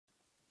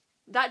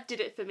that did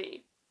it for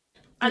me.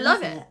 I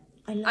love it.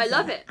 I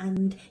love it.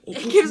 And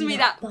it gives me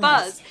that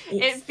buzz.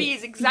 It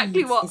feeds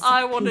exactly what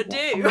I want to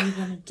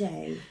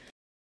do.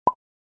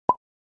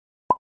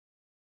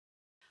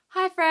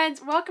 Hi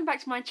friends, welcome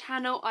back to my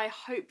channel. I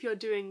hope you're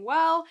doing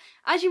well.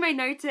 As you may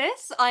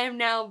notice, I am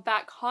now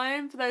back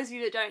home. For those of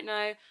you that don't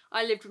know,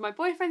 I lived with my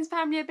boyfriend's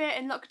family a bit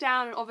in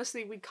lockdown, and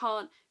obviously we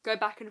can't go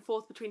back and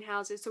forth between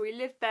houses, so we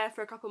lived there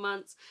for a couple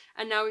months,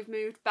 and now we've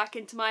moved back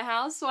into my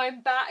house, so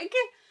I'm back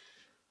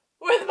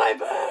with my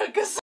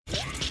books.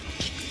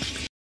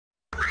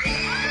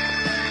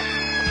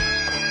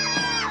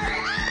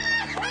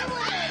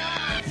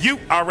 You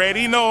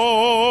already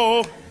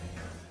know.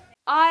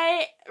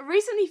 I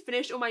recently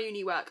finished all my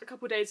uni work a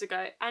couple days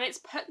ago, and it's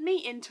put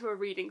me into a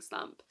reading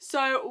slump.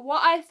 So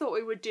what I thought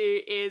we would do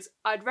is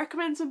I'd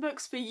recommend some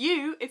books for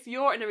you if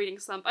you're in a reading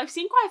slump. I've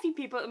seen quite a few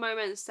people at the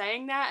moment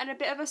saying they're in a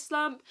bit of a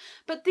slump,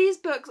 but these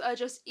books are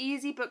just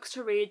easy books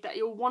to read that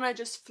you'll want to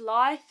just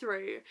fly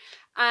through,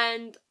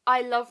 and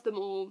I love them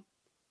all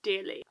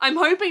dearly. I'm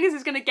hoping this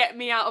is going to get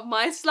me out of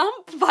my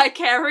slump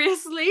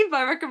vicariously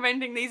by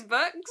recommending these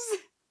books.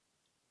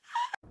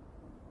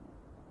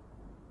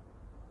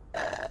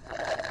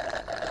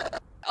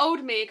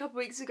 Old me a couple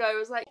weeks ago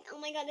was like, oh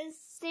my god, as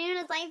soon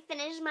as I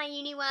finish my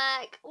uni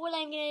work, all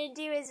I'm gonna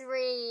do is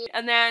read.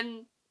 And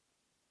then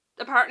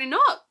apparently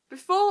not.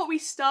 Before we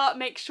start,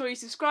 make sure you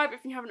subscribe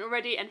if you haven't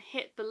already and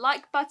hit the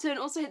like button.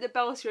 Also hit the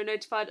bell so you're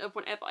notified of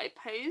whenever I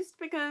post,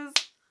 because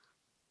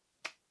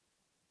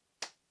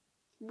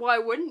why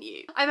wouldn't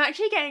you? I'm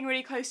actually getting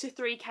really close to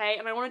 3k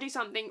and I want to do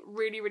something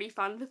really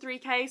fun for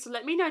 3k, so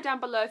let me know down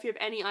below if you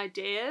have any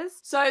ideas.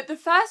 So the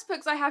first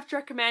books I have to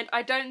recommend,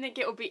 I don't think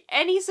it will be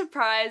any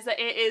surprise that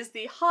it is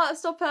the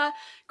Heartstopper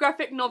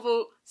graphic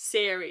novel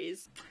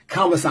series.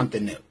 Come with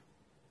something new.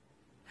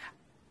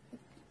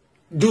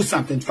 Do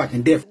something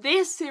fucking different.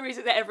 This series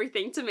is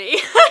everything to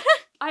me.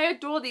 I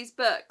adore these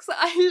books.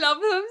 I love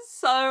them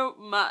so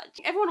much.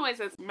 Everyone always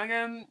says,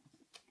 Megan,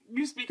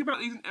 you speak about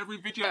these in every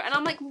video. And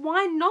I'm like,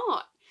 why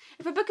not?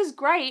 If a book is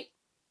great,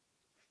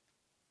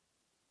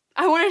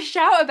 I want to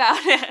shout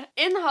about it.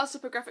 In the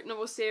Heartstopper graphic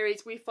novel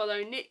series, we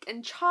follow Nick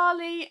and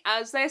Charlie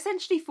as they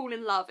essentially fall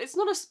in love. It's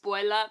not a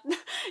spoiler.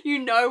 You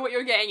know what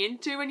you're getting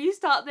into when you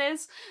start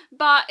this,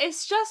 but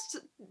it's just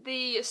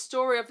the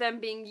story of them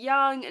being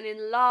young and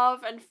in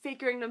love and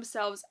figuring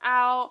themselves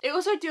out. It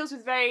also deals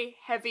with very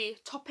heavy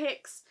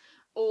topics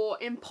or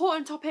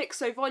important topics.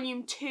 So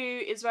volume 2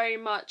 is very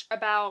much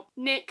about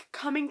Nick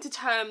coming to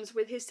terms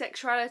with his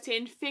sexuality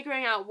and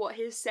figuring out what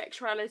his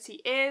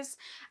sexuality is,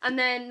 and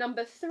then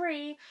number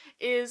 3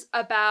 is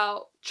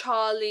about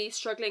Charlie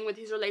struggling with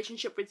his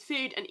relationship with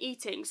food and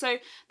eating. So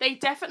they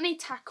definitely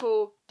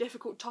tackle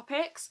difficult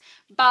topics,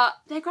 but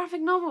they're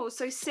graphic novels,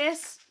 so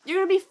sis, you're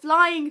gonna be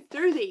flying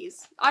through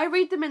these. I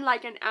read them in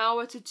like an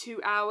hour to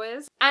 2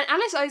 hours, and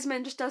Alice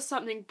Oseman just does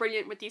something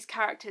brilliant with these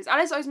characters.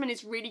 Alice Oseman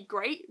is really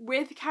great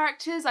with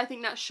characters. I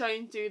think that's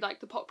shown through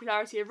like the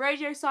popularity of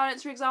Radio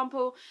Silence, for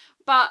example,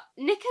 but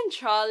Nick and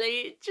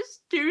Charlie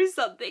just do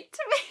something to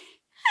me.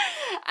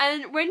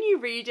 And when you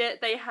read it,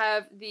 they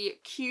have the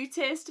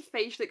cutest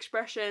facial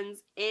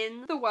expressions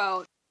in the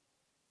world.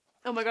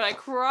 Oh my god, I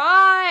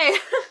cry!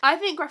 I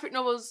think graphic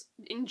novels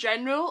in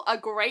general are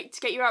great to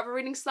get you out of a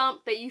reading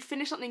slump, that you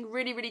finish something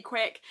really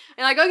quick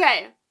and like,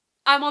 okay,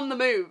 I'm on the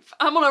move.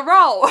 I'm on a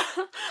roll.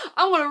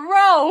 I'm on a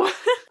roll.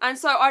 And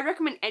so I'd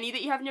recommend any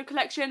that you have in your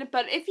collection,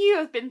 but if you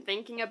have been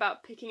thinking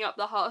about picking up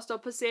the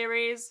Heartstopper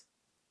series,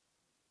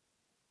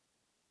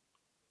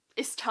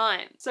 it's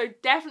time. So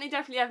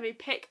definitely have me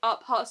pick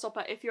up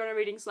Heartstopper if you're on a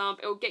reading slump.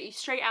 It will get you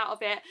straight out of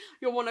it.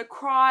 You'll want to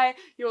cry,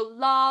 you'll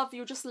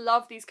just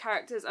love these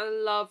characters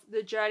and love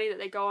the journey that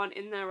they go on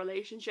in their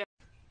relationship.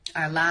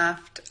 I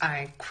laughed,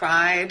 I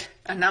cried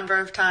a number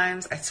of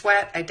times, I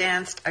sweat, I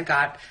danced, I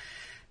got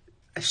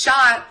a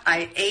shot,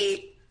 I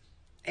ate,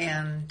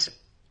 and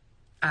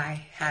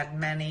I had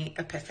many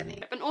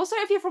epiphanies. And also,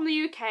 if you're from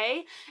the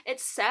UK,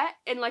 it's set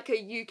in like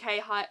a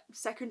UK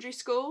secondary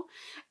school,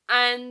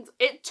 and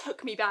it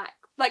took me back.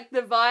 Like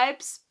the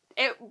vibes,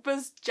 it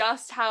was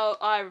just how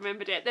I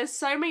remembered it. There's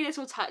so many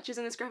little touches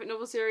in this graphic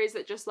novel series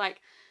that just like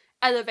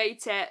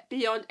elevate it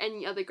beyond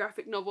any other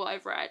graphic novel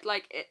I've read.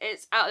 Like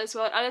it's out of this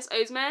world. Alice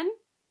Oseman,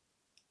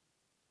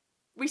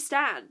 we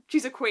stan.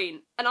 She's a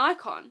queen, an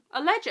icon,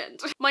 a legend.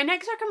 My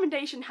next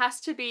recommendation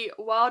has to be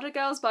Wilder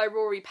Girls by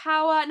Rory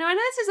Power. Now I know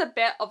this is a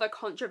bit of a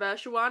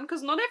controversial one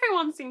because not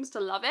everyone seems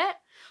to love it,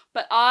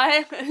 but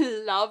I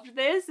loved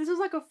this. This was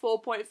like a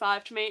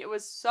 4.5 to me. It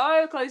was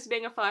so close to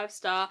being a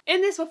 5-star.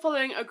 In this, we're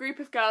following a group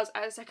of girls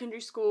at a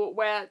secondary school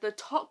where the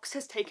tox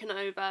has taken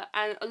over,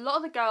 and a lot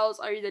of the girls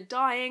are either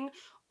dying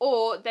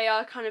or they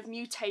are kind of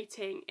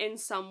mutating in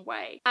some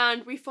way.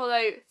 And we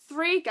follow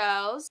 3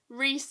 girls,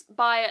 Reese,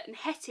 Byatt and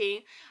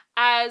Hetty,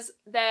 as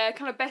their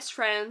kind of best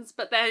friends,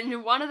 but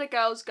then one of the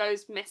girls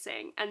goes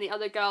missing and the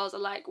other girls are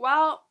like,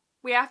 well,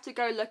 we have to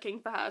go looking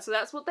for her. So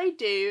that's what they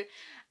do,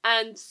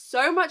 and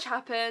so much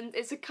happens.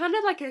 It's a kind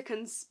of like a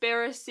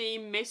conspiracy,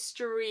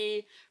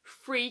 mystery,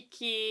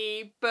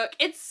 freaky book.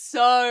 It's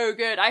so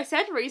good. I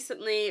said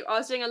recently, I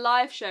was doing a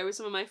live show with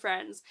some of my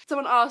friends.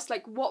 Someone asked,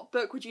 like, what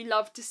book would you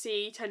love to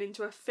see turn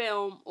into a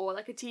film or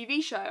like a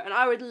TV show? And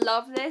I would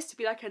love this to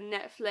be like a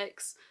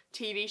Netflix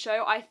TV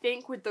show. I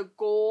think with the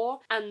gore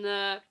and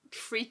the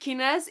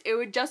freakiness, it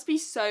would just be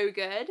so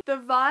good. The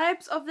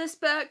vibes of this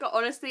book are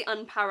honestly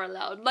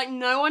unparalleled. Like,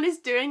 no one is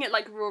doing it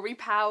like Rory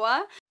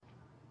Power.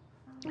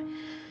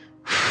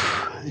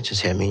 It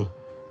just hit me.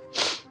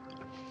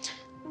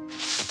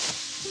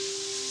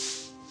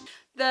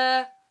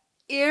 The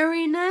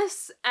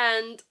eeriness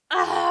and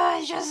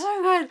it's just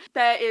so good.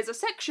 There is a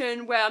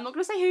section where, I'm not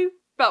gonna say who,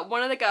 but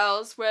one of the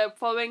girls, we're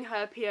following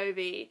her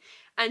POV,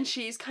 and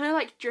she's kind of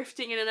like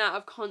drifting in and out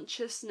of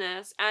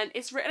consciousness, and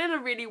it's written in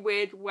a really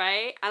weird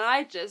way, and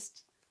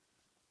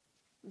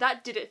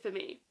that did it for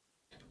me.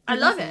 I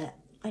love it.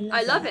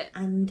 I love it.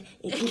 And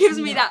it gives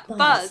me that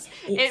buzz.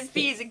 It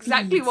feeds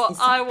exactly what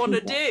I want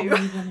to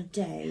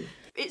do.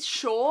 It's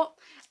short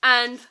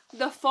and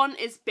the font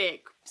is big.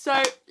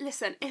 So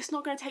listen, it's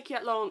not going to take you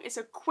that long. It's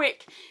a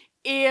quick,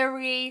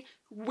 eerie,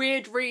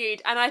 weird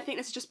read, and I think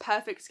this is just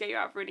perfect to get you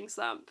out of reading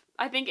slump.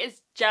 I think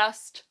it's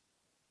just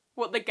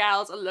what the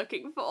gals are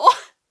looking for.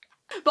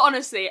 But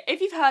honestly, if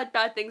you've heard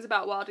bad things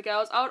about Wilder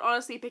Girls, I would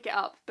honestly pick it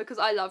up because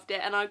I loved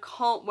it and I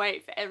can't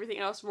wait for everything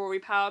else Rory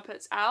Power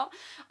puts out.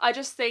 I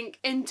just think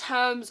in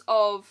terms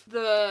of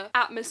the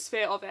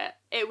atmosphere of it,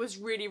 it was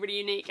really, really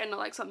unique and not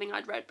like something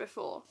I'd read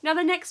before. Now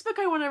the next book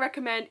I want to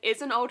recommend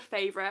is an old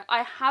favourite.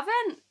 I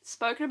haven't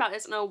spoken about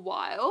this in a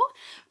while,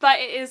 but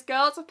it is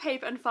Girls of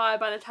Paper and Fire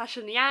by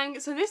Natasha Liang.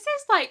 So this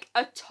is like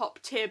a top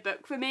tier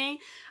book for me.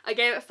 I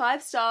gave it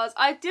 5 stars.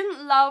 I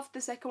didn't love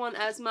the second one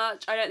as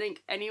much. I don't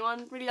think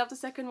anyone really loved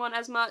the second one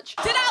as much.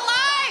 Did I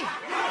lie?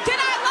 Did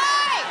I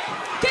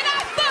lie? Did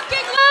I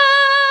fucking lie?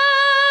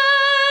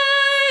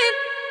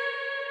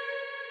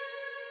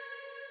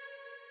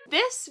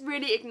 This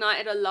really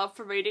ignited a love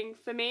for reading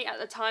for me at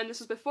the time. This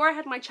was before I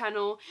had my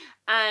channel,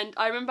 and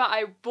I remember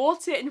I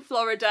bought it in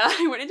Florida.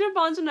 I went into a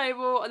Barnes &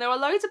 Noble and there were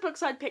loads of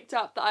books I'd picked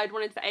up that I'd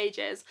wanted for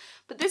ages,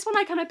 but this one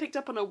I kind of picked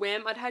up on a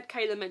whim. I'd heard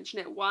Kayla mention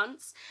it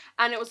once,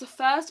 and it was the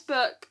first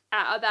book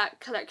out of that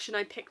collection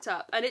I picked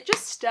up, and it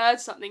just stirred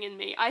something in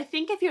me. I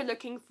think if you're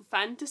looking for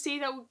fantasy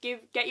that will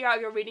get you out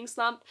of your reading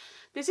slump,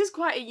 this is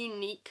quite a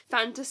unique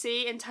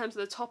fantasy in terms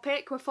of the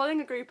topic. We're following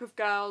a group of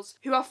girls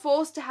who are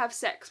forced to have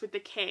sex with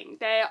the king.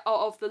 They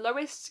are of the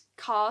lowest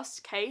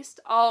caste.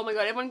 Oh my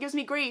god, everyone gives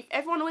me grief.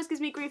 Everyone always gives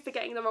me grief for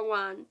getting the wrong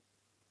one.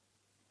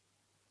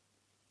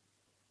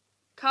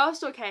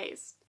 Caste or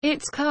caste?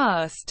 It's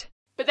cast.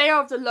 But they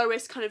are of the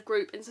lowest kind of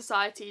group in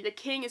society. The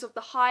king is of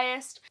the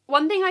highest.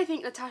 One thing I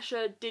think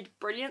Natasha did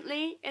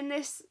brilliantly in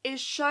this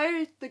is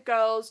show the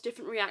girls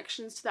different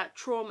reactions to that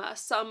trauma.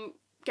 Some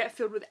get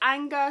filled with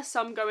anger,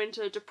 some go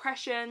into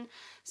depression,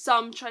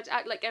 some try to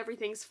act like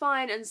everything's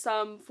fine, and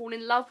some fall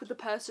in love with the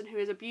person who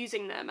is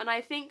abusing them. And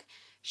I think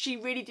she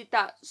really did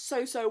that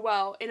so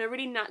well in a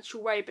really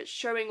natural way, but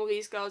showing all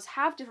these girls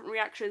have different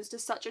reactions to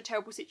such a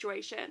terrible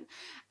situation.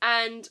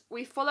 And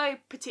we follow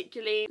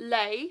particularly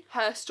Lei,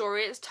 her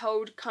story. It's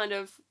told kind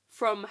of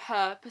from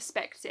her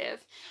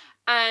perspective,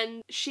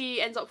 and she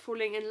ends up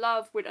falling in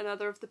love with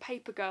another of the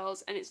paper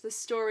girls, and it's the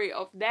story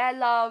of their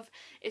love.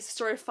 It's the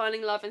story of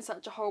finding love in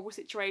such a horrible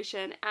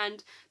situation,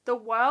 and the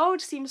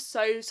world seems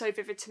so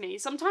vivid to me.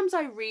 Sometimes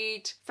I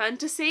read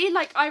fantasy,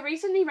 like I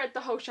recently read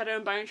the whole Shadow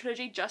and Bone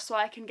trilogy just so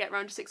I can get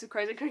around to Six of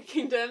Crows and Crooked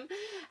Kingdom,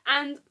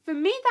 and for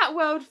me that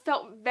world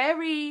felt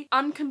very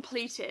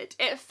uncompleted.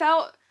 It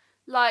felt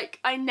like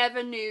I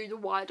never knew the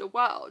wider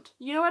world.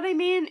 You know what I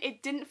mean?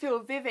 It didn't feel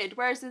vivid,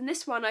 whereas in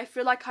this one I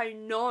feel like I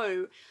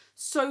know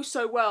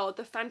so well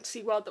the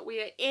fantasy world that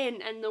we are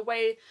in and the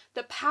way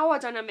the power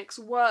dynamics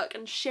work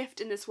and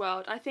shift in this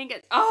world. I think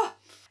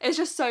it's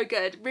just so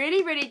good.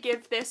 Really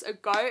give this a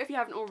go if you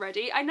haven't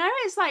already. I know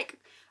it's like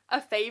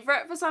a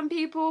favourite for some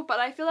people, but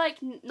I feel like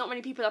not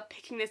many people are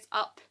picking this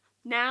up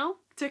now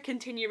to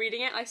continue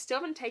reading it. I still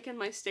haven't taken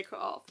my sticker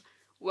off.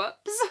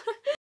 Whoops.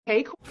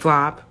 Hey,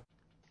 Flop.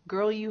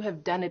 girl, you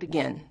have done it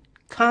again.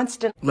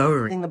 Constantly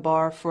lowering the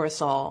bar for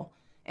us all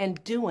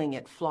and doing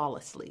it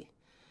flawlessly.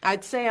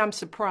 I'd say I'm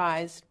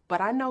surprised, but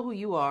I know who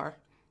you are.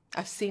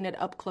 I've seen it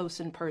up close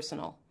and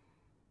personal.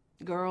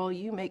 Girl,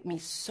 you make me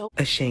so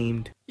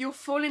ashamed. You'll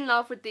fall in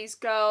love with these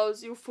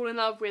girls, you'll fall in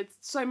love with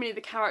so many of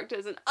the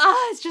characters, and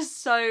it's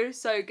just so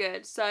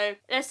good. So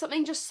there's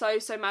something just so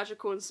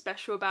magical and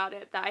special about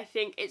it that I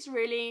think it's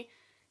really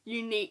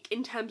unique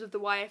in terms of the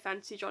YA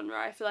fantasy genre.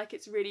 I feel like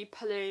it's really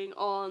pulling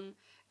on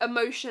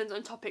emotions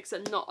and topics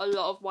that not a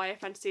lot of YA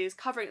fantasy is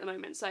covering at the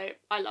moment, so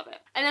I love it.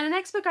 And then the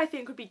next book I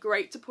think would be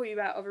great to pull you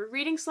out of a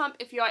reading slump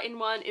if you are in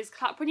one is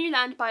Clap When You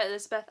Land by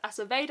Elizabeth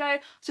Acevedo.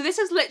 So this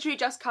has literally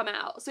just come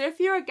out, so if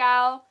you're a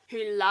gal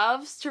who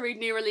loves to read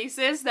new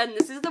releases, then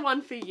this is the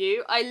one for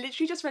you. I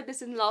literally just read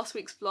this in last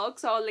week's vlog,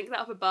 so I'll link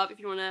that up above if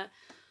you want to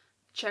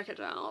check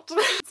it out.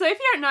 So if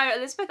you don't know,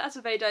 Elizabeth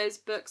Acevedo's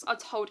books are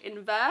told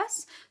in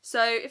verse.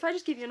 So if I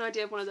just give you an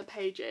idea of one of the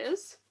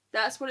pages,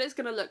 That's what it's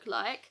gonna look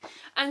like.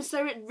 And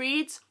so it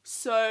reads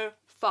so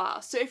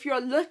fast. So if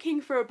you're looking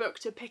for a book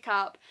to pick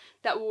up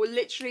that will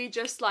literally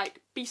just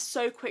like be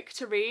so quick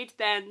to read,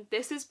 then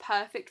this is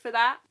perfect for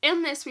that.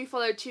 In this we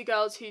follow two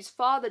girls whose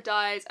father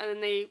dies, and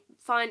then they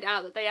find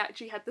out that they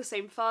actually had the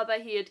same father.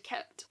 He had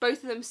kept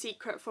both of them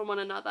secret from one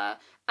another,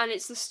 and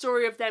it's the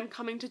story of them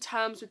coming to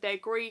terms with their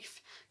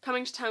grief,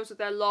 coming to terms with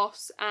their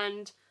loss,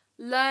 and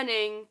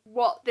learning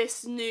what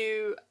this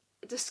new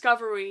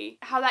discovery,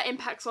 how that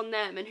impacts on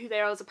them and who they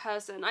are as a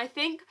person. I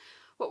think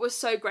what was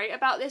so great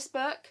about this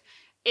book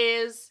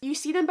is you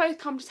see them both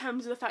come to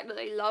terms with the fact that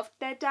they loved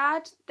their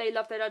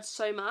dad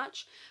so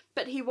much,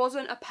 but he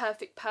wasn't a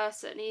perfect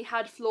person. He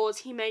had flaws,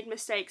 he made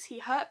mistakes, he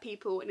hurt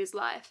people in his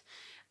life.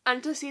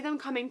 And to see them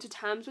coming to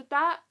terms with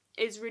that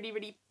is really,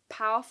 really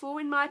powerful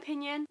in my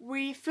opinion.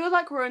 We feel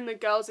like we're in the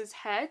girls'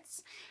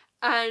 heads,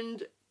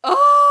 and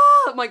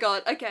oh my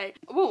god, okay.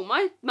 Whoa,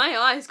 my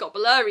eyes got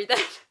blurry then.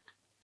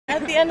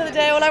 At the end of the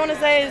day, all I want to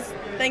say is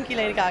thank you,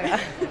 Lady Gaga.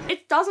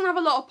 It doesn't have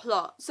a lot of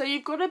plot, so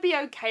you've got to be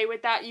okay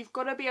with that. You've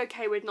got to be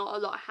okay with not a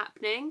lot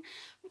happening,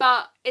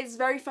 but it's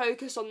very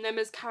focused on them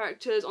as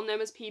characters, on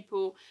them as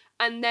people,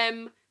 and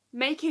them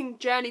making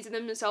journeys in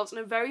themselves in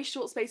a very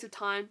short space of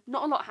time.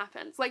 Not a lot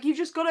happens. Like, you've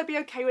just got to be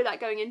okay with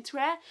that going into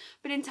it.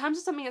 But in terms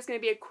of something that's going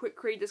to be a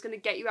quick read, that's going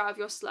to get you out of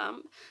your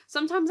slump,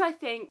 sometimes I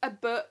think a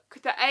book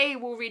that A,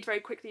 will read very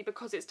quickly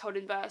because it's told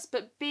in verse,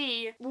 but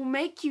B, will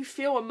make you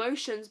feel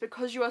emotions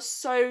because you are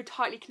so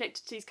tightly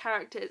connected to these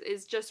characters,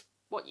 is just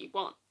what you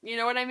want. You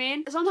know what I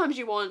mean? Sometimes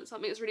you want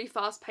something that's really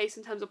fast paced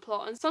in terms of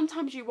plot, and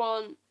sometimes you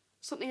want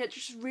something that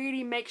just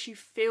really makes you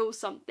feel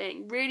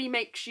something, really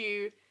makes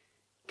you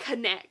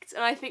connect,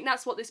 and I think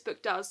that's what this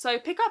book does. So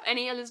pick up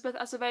any Elizabeth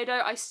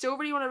Acevedo. I still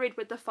really want to read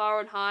With the Far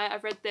on High.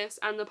 I've read this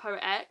and The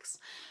Poet X,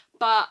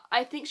 but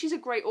I think she's a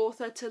great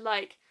author to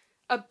like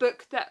a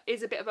book that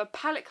is a bit of a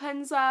palate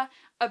cleanser,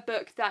 a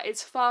book that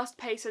is fast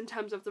paced in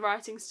terms of the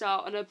writing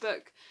style, and a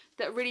book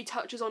that really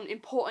touches on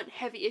important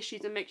heavy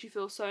issues and makes you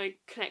feel so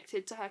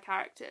connected to her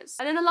characters.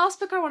 And then the last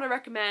book I want to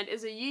recommend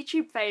is a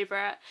YouTube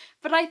favourite,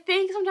 but I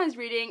think sometimes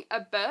reading a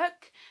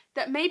book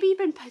that maybe you've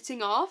been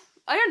putting off.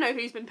 I don't know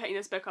who's been putting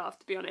this book off,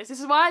 to be honest.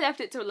 This is why I left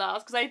it till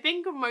last, because I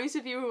think most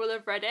of you will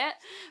have read it.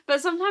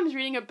 But sometimes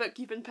reading a book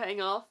you've been putting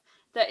off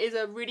that is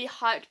a really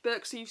hyped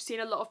book, so you've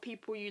seen a lot of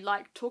people you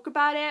like talk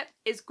about it,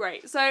 is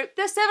great. So,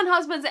 The Seven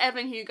Husbands of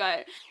Evelyn Hugo.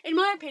 In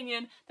my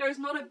opinion, there is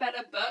not a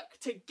better book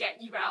to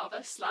get you out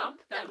of a slump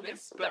than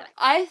this book.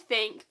 I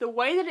think the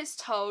way that it's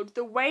told,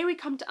 the way we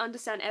come to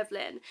understand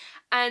Evelyn,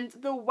 and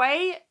the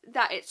way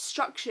that it's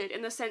structured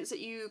in the sense that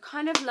you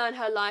kind of learn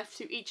her life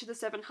through each of the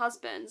seven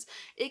husbands,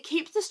 it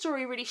keeps the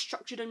story really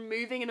structured and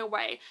moving in a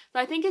way that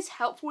I think is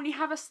helpful when you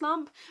have a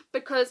slump,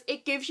 because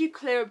it gives you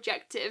clear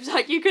objectives.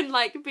 Like, you can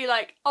like be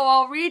like,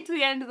 oh, I'll read to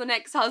the end of the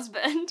next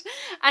husband,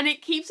 and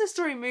it keeps the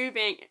story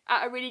moving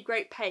at a really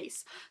great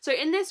pace. So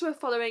in this we're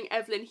following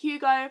Evelyn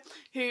Hugo,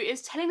 who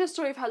is telling the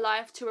story of her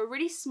life to a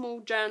really small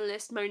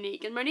journalist,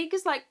 Monique, and Monique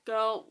is like,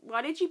 girl,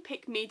 why did you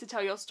pick me to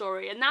tell your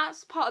story? And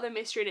that's part of the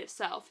mystery in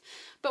itself.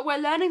 But we're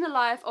learning the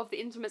life of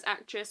the infamous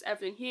actress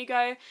Evelyn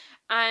Hugo,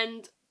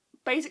 and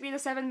basically the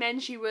seven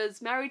men she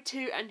was married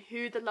to and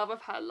who the love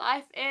of her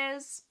life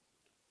is.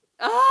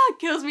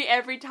 Kills me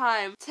every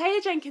time.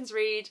 Taylor Jenkins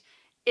Reid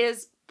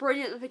is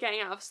brilliant for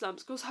getting out of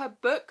slumps, because her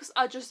books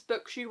are just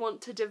books you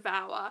want to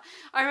devour.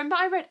 I remember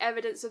I read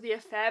Evidence of the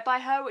Affair by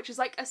her, which is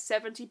like a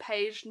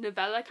 70-page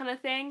novella kind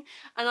of thing,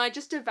 and I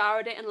just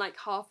devoured it in like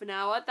half an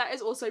hour. That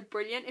is also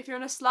brilliant if you're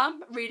in a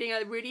slump. Reading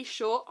a really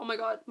short, oh my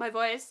god, my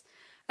voice.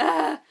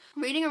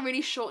 Reading a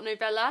really short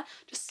novella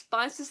just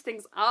spices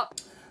things up.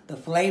 The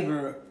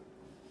flavor,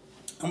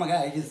 oh my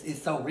god,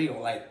 it's so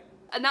real, like.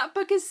 And that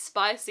book is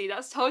spicy.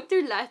 That's told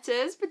through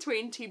letters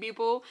between two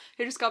people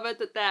who discovered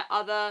that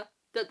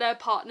their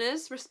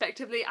partners,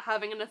 respectively, are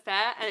having an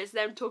affair, and it's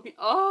them talking.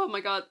 Oh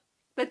my god,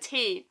 the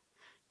tea.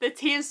 The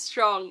tea is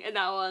strong in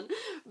that one.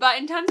 But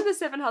in terms of The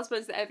Seven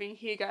Husbands of Evelyn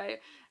Hugo,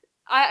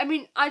 I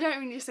mean, I don't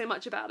really say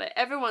much about it.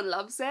 Everyone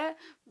loves it,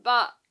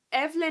 but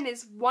Evelyn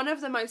is one of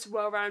the most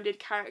well-rounded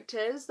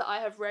characters that I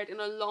have read in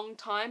a long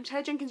time.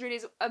 Taylor Jenkins Reid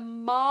is a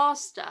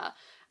master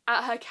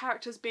at her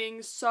characters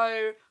being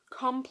so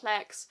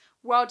complex,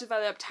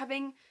 well-developed,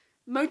 having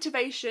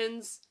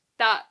motivations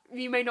that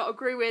you may not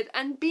agree with,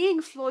 and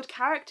being flawed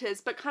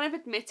characters, but kind of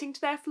admitting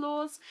to their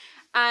flaws,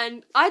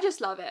 and I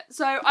just love it.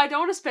 So I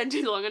don't want to spend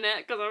too long on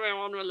it, because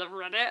everyone will have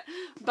read it,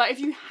 but if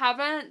you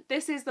haven't,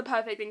 this is the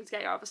perfect thing to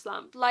get you out of a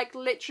slump. Like,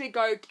 literally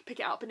go pick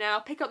it up now,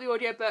 pick up the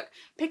audiobook,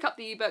 pick up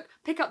the ebook,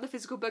 pick up the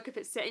physical book if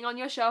it's sitting on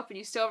your shelf and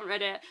you still haven't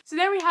read it. So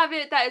there we have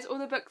it. That is all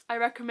the books I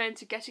recommend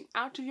to getting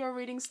out of your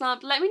reading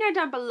slump. Let me know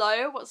down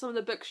below what some of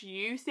the books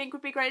you think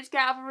would be great to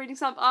get out of a reading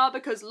slump are,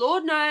 because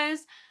Lord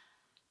knows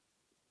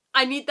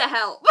I need the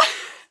help.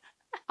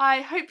 I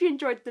hope you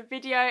enjoyed the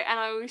video, and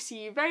I will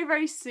see you very,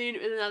 very soon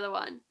with another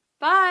one.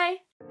 Bye!